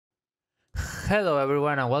Hello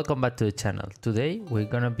everyone and welcome back to the channel. Today we're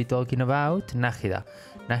gonna be talking about Nahida.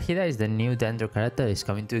 Nahida is the new dendro character that is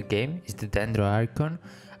coming to the game. It's the dendro ARCHON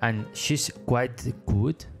and she's quite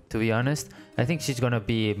good, to be honest. I think she's gonna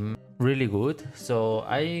be really good. So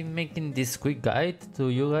I'm making this quick guide to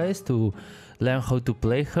you guys to learn how to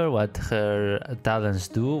play her, what her talents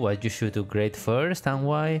do, what you should do great first and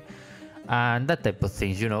why, and that type of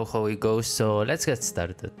things. You know how it goes. So let's get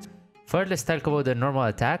started. First, let's talk about the normal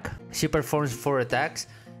attack. She performs 4 attacks.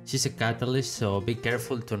 She's a catalyst, so be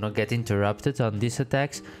careful to not get interrupted on these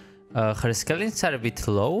attacks. Her skillings are a bit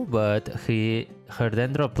low, but her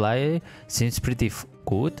dendro apply seems pretty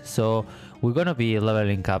good, so we're gonna be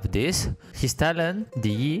leveling up this. His talent,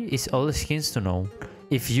 the E, is all skins to know.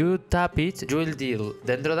 If you tap it, you will deal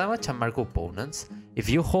dendro damage and mark opponents. If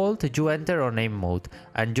you hold, you enter on aim mode,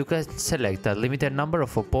 and you can select a limited number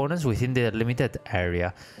of opponents within the limited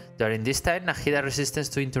area. During this time, Nahida resistance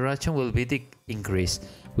to interaction will be increased,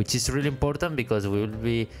 which is really important because we will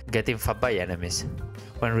be getting fought by enemies.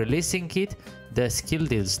 When releasing it, the skill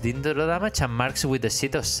deals dendro damage and marks with the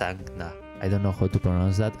seed of Sancna. I don't know how to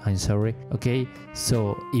pronounce that, I'm sorry. Okay,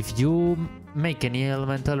 so if you make any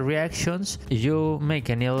elemental reactions,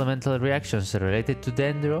 related to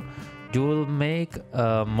dendro, you will make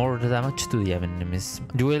more damage to the enemies.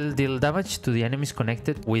 You will deal damage to the enemies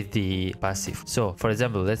connected with the passive. So, for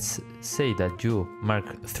example, let's say that you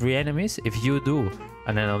mark 3 enemies. If you do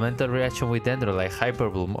an elemental reaction with dendro like Hyper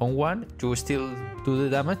Bloom on one, you will still do the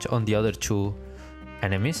damage on the other 2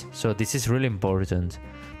 enemies. So this is really important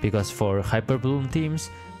because for Hyper Bloom teams,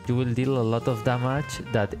 you will deal a lot of damage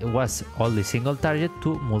that was only single target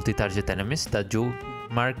to multi-target enemies that you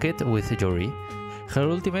mark it with your E. Her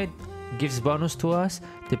ultimate gives bonus to us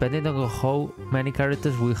depending on how many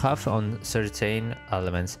characters we have on certain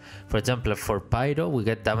elements. For example, for Pyro we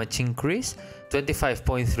get damage increase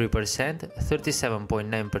 25.3%,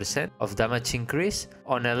 37.9% of damage increase.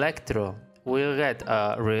 On Electro we'll get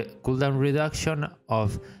a cooldown reduction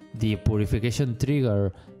of the purification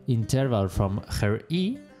trigger interval from her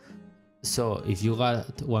E. So if you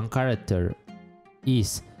got one character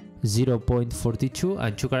is 0.42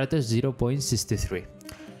 and 2 characters 0.63.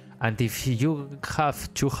 And if you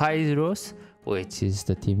have 2 Hydros, which is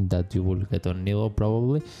the team that you will get on Nilo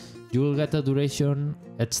probably, you will get a duration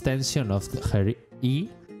extension of her E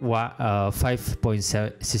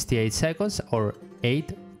 5.68 seconds or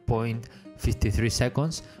 8.53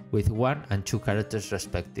 seconds with 1 and 2 characters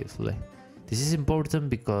respectively. This is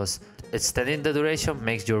important because extending the duration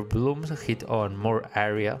makes your blooms hit on more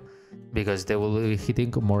area, because they will be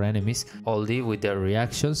hitting more enemies only with their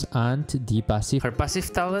reactions and the passive. Her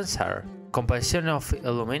passive talents are Compulsion of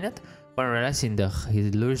Illuminate. When realizing the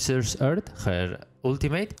Illusor's Earth, her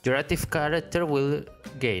ultimate, your active character will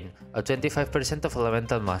gain a 25% of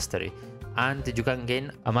elemental mastery, and you can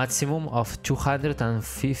gain a maximum of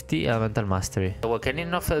 250 elemental mastery. The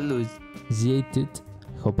Awakening of Elusiated,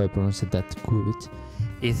 hope I pronounced that good,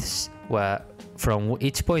 is where from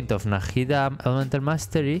each point of Nahida elemental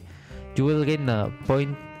mastery, you will gain a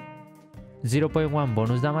 0.1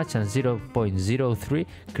 bonus damage and 0.03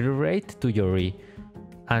 crit rate to your E,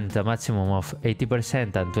 and a maximum of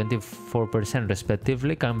 80% and 24%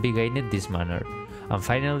 respectively can be gained this manner. And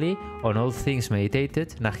finally, on all things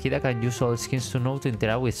meditated, Nahida can use all skins to know to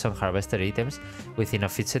interact with some harvested items within a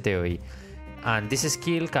fixed AoE. And this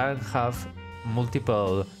skill can have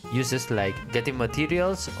multiple uses like getting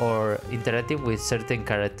materials or interacting with certain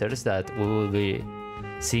characters that we will be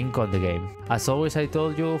seeing on the game. As always, I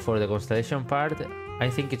told you, for the constellation part, I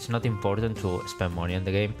think it's not important to spend money on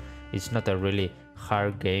the game. It's not a really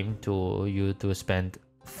hard game to spend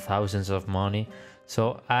thousands of money,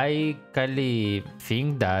 so I kindly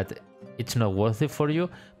think that it's not worth it for you.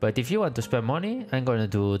 But if you want to spend money, I'm gonna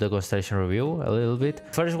do the constellation review a little bit.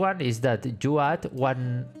 First one is that you add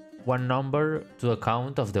one number to the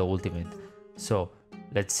count of the ultimate. So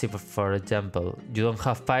let's see, for example, you don't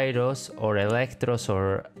have Pyros or Electros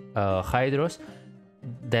or Hydros,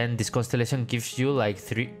 then this constellation gives you like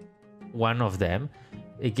one of them.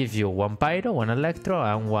 It gives you 1 Pyro, 1 Electro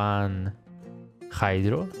and 1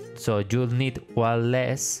 Hydro, so you'll need 1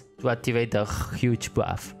 less to activate the huge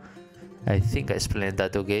buff. I think I explained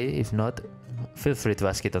that okay. If not, feel free to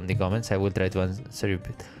ask it on the comments. I will try to answer you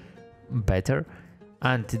better.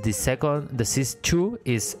 And the Cis2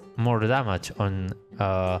 is more damage on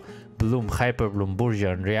Bloom, Hyper Bloom,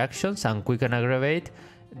 Burgeon reactions, and Quicken Aggravate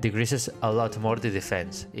decreases a lot more the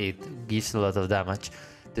defense. It gives a lot of damage.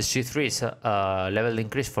 The C3 is a level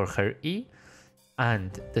increase for her E,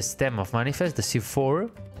 and the Stem of Manifest, the C4,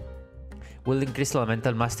 will increase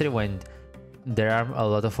elemental mastery when there are a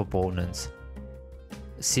lot of opponents.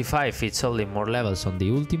 C5 it's only more levels on the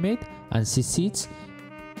ultimate, and C6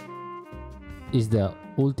 is the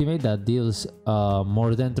ultimate that deals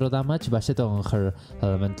more dendro damage based on her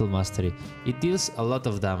elemental mastery. It deals a lot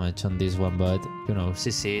of damage on this one, but you know,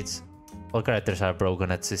 C6, all characters are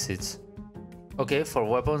broken at C6. Okay, for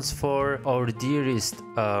weapons for our dearest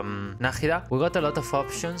Nahida, we got a lot of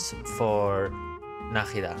options for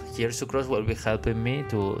Nahida. Here Sucrose will be helping me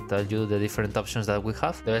to tell you the different options that we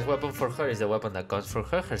have. The best weapon for her is the weapon that comes from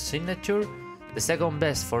her signature. The second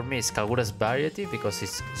best for me is Kagura's Variety, because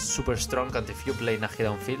it's super strong, and if you play Nahida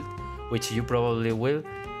on field, which you probably will,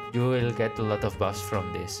 you will get a lot of buffs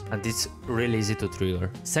from this, and it's really easy to trigger.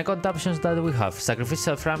 Second options that we have,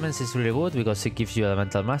 Sacrificial Fragments is really good because it gives you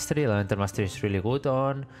Elemental Mastery. Elemental Mastery is really good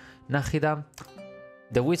on Nahida.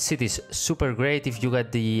 The Witch Seed is super great if you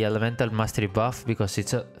get the Elemental Mastery buff, because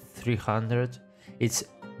it's a 300. It's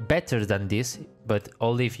better than this, but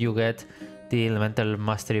only if you get the Elemental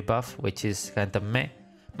Mastery buff, which is kind of meh.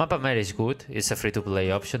 Mappa Mare is good, it's a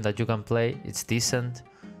free-to-play option that you can play, it's decent.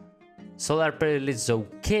 Solar Peril is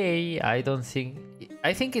okay, I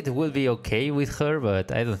think it will be okay with her,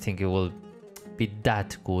 but I don't think it will be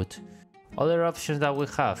that good. Other options that we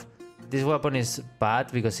have, this weapon is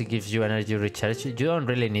bad because it gives you energy recharge. You don't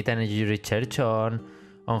really need energy recharge on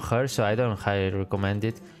her, so I don't highly recommend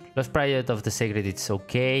it. Lost Pride of the Sacred, it's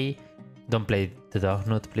okay. Don't play the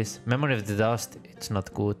Dognut, please. Memory of the Dust, it's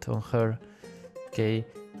not good on her. Okay.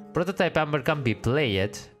 Prototype Amber can be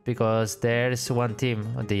played because there's one team,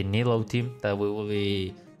 the Nilo team, that we will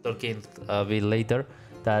be talking a bit later,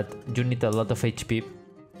 that you need a lot of HP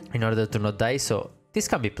in order to not die, so this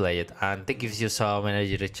can be played, and it gives you some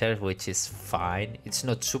energy recharge, which is fine. It's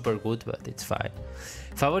not super good, but it's fine.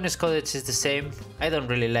 Favonius Codex is the same. I don't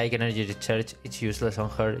really like energy recharge, it's useless on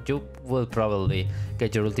her. You will probably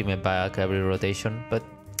get your ultimate back every rotation, but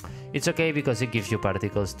it's okay because it gives you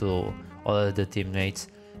particles to all of the teammates.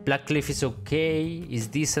 Blackcliff is okay, it's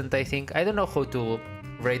decent I think. I don't know how to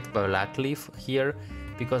rate Blackcliff here,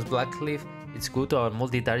 because Blackcliff, it's good on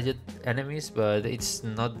multi-target enemies, but it's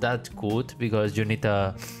not that good because you need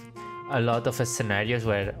a lot of scenarios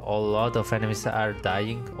where a lot of enemies are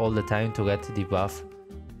dying all the time to get the buff.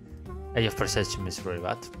 Age of Perception is really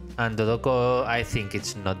bad. And Dodoko, I think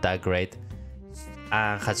it's not that great.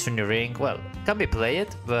 And Hatsune Ring, well, can be played,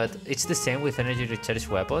 but it's the same with energy recharge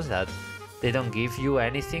weapons, that they don't give you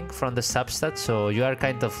anything from the substat, so you are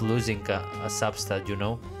kind of losing a substat, you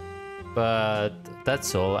know. But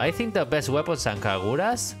that's all. I think the best weapons are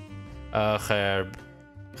Kagura's,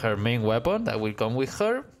 her main weapon that will come with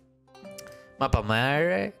her. Mappa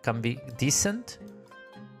Mare can be decent,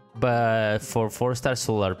 but for 4-star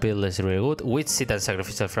Solar Pill is really good. Witch Seed and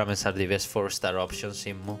Sacrificial Fragments are the best 4-star options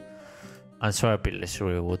in Mu, and Solar Pill is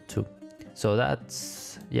really good too. So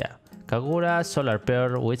that's, yeah, Kagura, Solar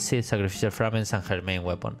Pearl, Witch Seed, Sacrificial Fragments, and her main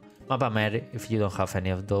weapon. Mappa Mare if you don't have any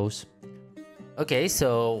of those. Okay,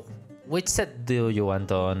 so which set do you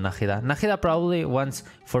want on Nahida? Nahida probably wants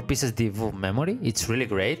 4 pieces debuff memory, it's really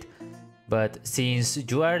great. But since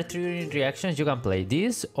you are triggering reactions, you can play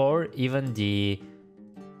this or even the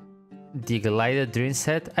Glided Dream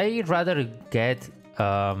set. I'd rather get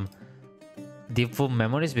debuff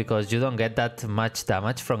memories because you don't get that much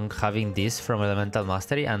damage from having this from Elemental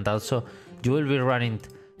Mastery, and also you will be running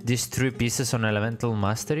these 3 pieces on Elemental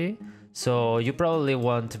Mastery, so you probably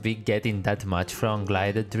won't be getting that much from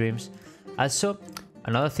Glided Dreams. Also,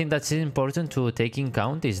 another thing that's important to take in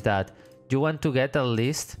count is that you want to get at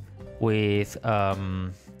least with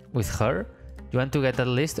her, you want to get at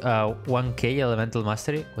least 1k Elemental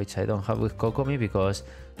Mastery, which I don't have with Kokomi because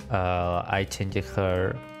I changed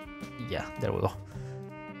her. Yeah, there we go.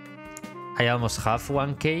 I almost have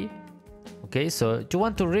 1k. Okay, so you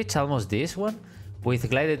want to reach almost this one. With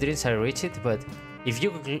Glided Dreams I reach it, but if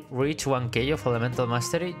you reach 1k of Elemental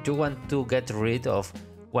Mastery, you want to get rid of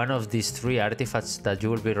one of these 3 artifacts that you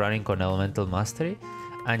will be running on Elemental Mastery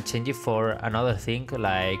and change it for another thing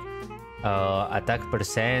like attack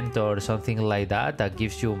percent or something like that, that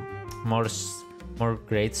gives you more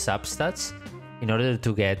great substats in order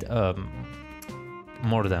to get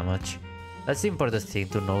more damage. That's the important thing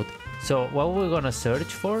to note. So what we're gonna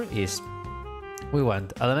search for is, we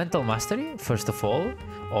want Elemental Mastery first of all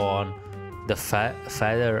on the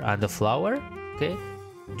feather and the flower. Okay,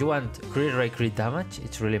 you want crit rate, crit damage,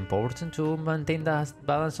 it's really important to maintain that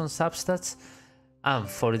balance on substats. And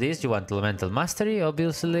for this you want Elemental Mastery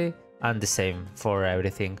obviously, and the same for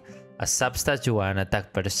everything. As substats you want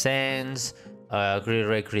attack percents, crit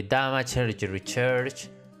rate, crit damage, energy recharge.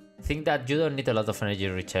 Think that you don't need a lot of energy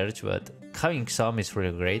recharge, but having some is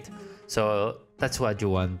really great. So that's what you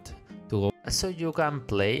want to go. So you can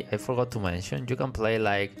play, I forgot to mention, you can play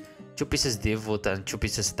like 2 pieces devote and 2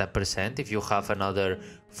 pieces step percent if you have another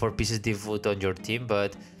 4 pieces devote on your team,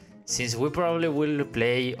 but since we probably will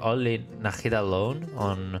play only Nahida alone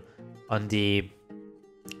on the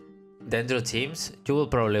dendro teams, you will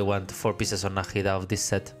probably want 4 pieces on Nahida of this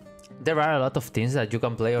set. There are a lot of things that you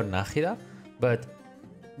can play on Nahida, but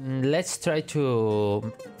let's try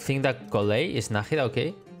to think that Golei is Nahida,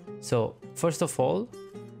 okay? So first of all,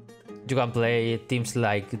 you can play teams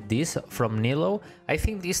like this from Nilo. I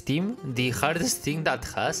think this team, the hardest thing that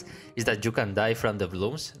has is that you can die from the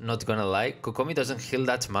blooms. Not gonna lie, Kokomi doesn't heal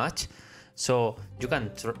that much, so you can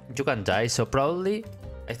die. So probably,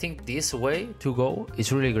 I think this way to go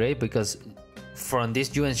is really great because from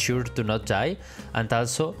this you ensure to not die, and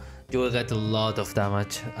also you will get a lot of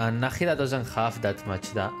damage. And Nahida doesn't have that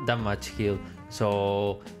much heal,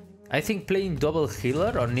 so I think playing double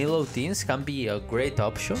healer on Nilo teams can be a great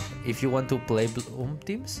option if you want to play bloom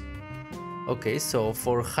teams. Okay, so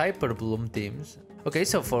for hyper bloom teams,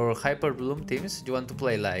 you want to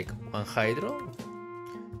play like one Hydro.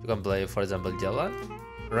 You can play, for example, Jalan,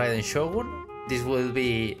 Raiden Shogun. This will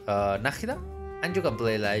be Nahida, and you can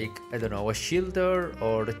play like, I don't know, a Shielder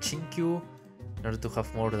or a Chinkyu in order to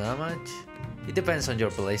have more damage. It depends on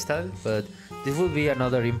your playstyle, but this will be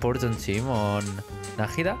another important team on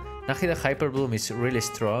Nahida. Nahida Hyper Bloom is really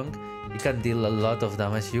strong. You can deal a lot of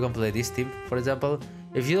damage. You can play this team, for example.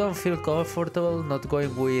 If you don't feel comfortable not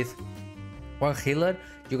going with one healer,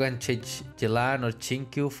 you can change Jelan or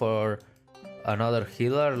Chinkyu for another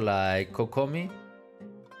healer like Kokomi.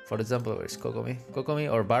 For example, where is Kokomi? Kokomi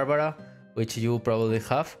or Barbara, which you probably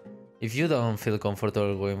have. If you don't feel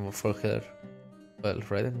comfortable going for healer, well,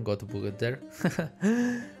 right, go to book it there.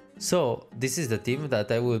 So this is the team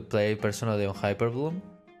that I will play personally on Hyper Bloom.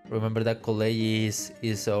 Remember that Golei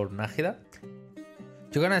is our Nahida.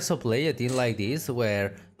 You can also play a team like this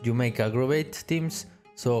where you make aggravate teams.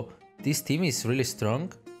 So this team is really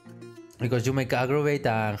strong because you make aggravate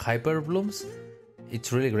and hyper blooms.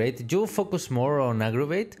 It's really great. You focus more on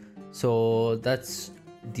aggravate, so that's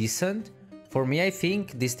decent. For me, I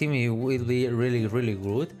think this team will be really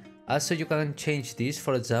good. Also, you can change this,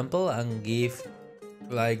 for example, and give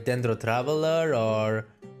like Dendro Traveler or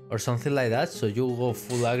something like that, so you go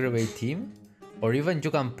full aggravate team. Or even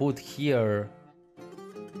you can put here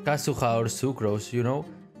Kazuha or Sucrose, you know,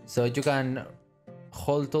 so you can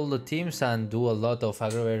hold all the teams and do a lot of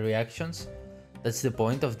aggravate reactions. That's the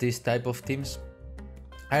point of this type of teams.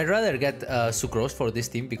 I'd rather get Sucrose for this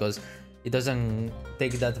team because it doesn't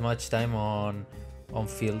take that much time on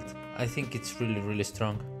field. I think it's really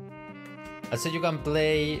strong. Also, you can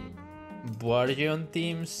play Guardian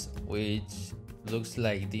teams, which looks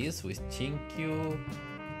like this with Chinkyu,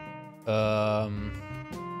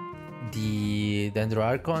 the Dendro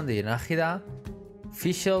Archon, the Nahida,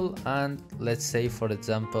 Fischl, and let's say, for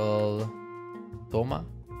example, Toma.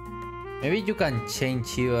 Maybe you can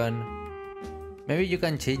change even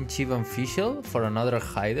Fischl for another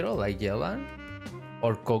Hydro like Yelan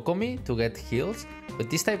or Kokomi to get heals, but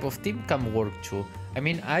this type of team can work too. I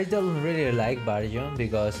mean, I don't really like Baryon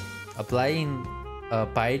because applying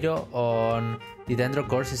Pyro on the Dendro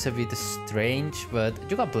course is a bit strange, but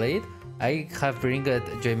you can play it. I have bring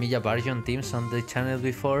Joemilla Baryon teams on the channel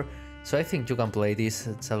before, so I think you can play this.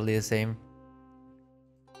 It's exactly the same.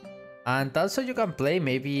 And also you can play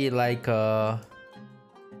maybe like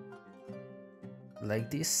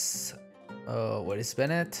this. Where is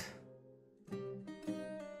Bennett?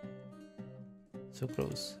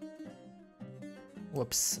 Sucrose.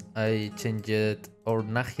 Whoops, I changed it. Or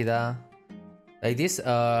Nahida. Like this.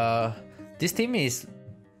 This team is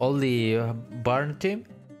only Barn team.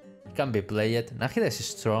 It can be played. Nahida is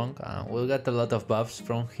strong. We'll get a lot of buffs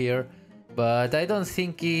from here, but I don't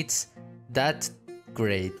think it's that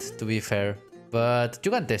great, to be fair. But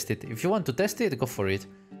you can test it. If you want to test it, go for it.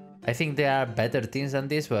 I think there are better teams than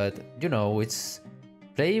this, but you know, it's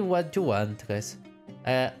play what you want, guys.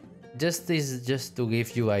 Just to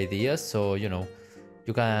give you ideas, so you know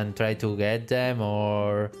you can try to get them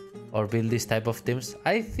or build this type of teams.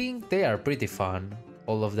 I think they are pretty fun,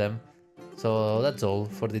 all of them. So that's all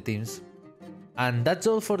for the teams. And that's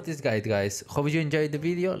all for this guide, guys. Hope you enjoyed the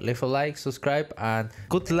video. Leave a like, subscribe, and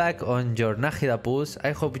good luck on your Nahida push.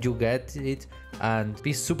 I hope you get it and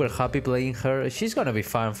be super happy playing her. She's gonna be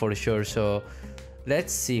fun for sure, so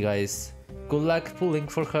let's see, guys. Good luck pulling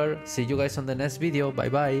for her. See you guys on the next video. Bye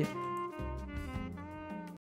bye.